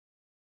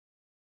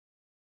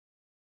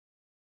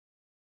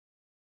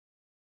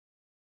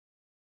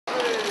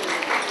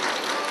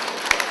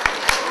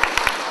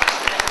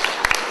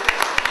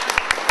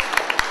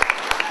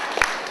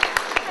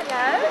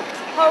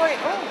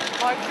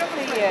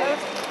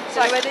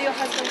don't know whether your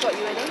husband got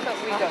you any, but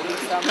we got you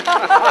some.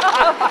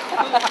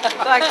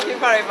 Thank you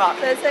very much.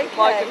 That's okay.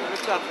 Michael for a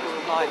gentle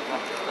reminder.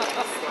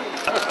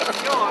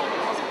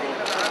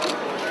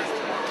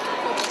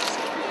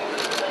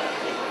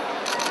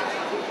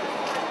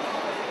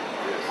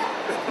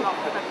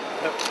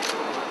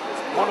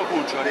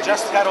 Monoculture,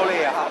 just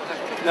carolea.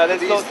 No,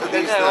 there's lots.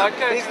 These are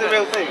the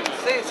real things.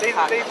 These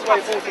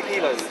weigh 40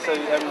 kilos, so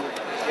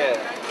yeah,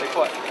 they're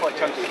quite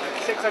chunky.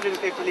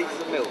 650 litres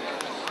of milk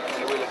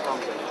in a wheel of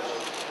comes in.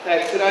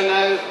 Could I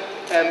now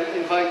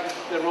invite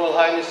the Royal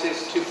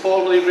Highnesses to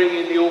formally ring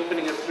in the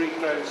opening of 3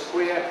 Crown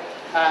Square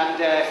and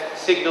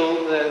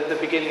signal the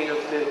beginning of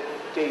the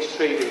day's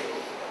trading.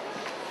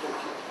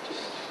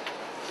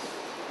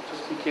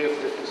 Just be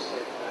careful if you say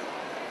that.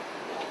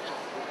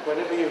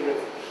 Whenever you're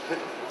ready.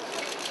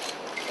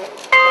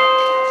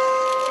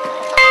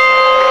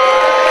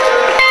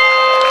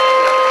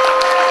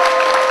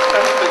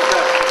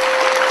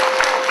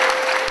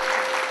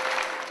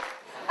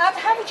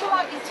 How would you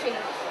like your tea?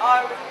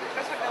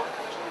 Bitter milk,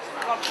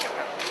 1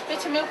 sugar.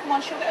 Bitter milk and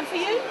 1 sugar. And for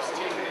you?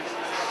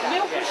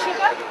 Milk and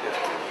sugar?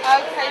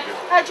 Okay.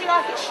 How do you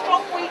like it?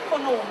 Strong, weak or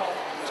normal?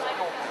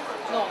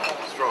 Normal.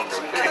 Strong.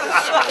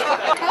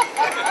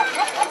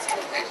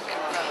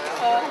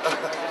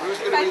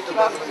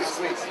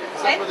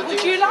 Thank you.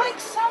 Would you like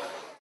some?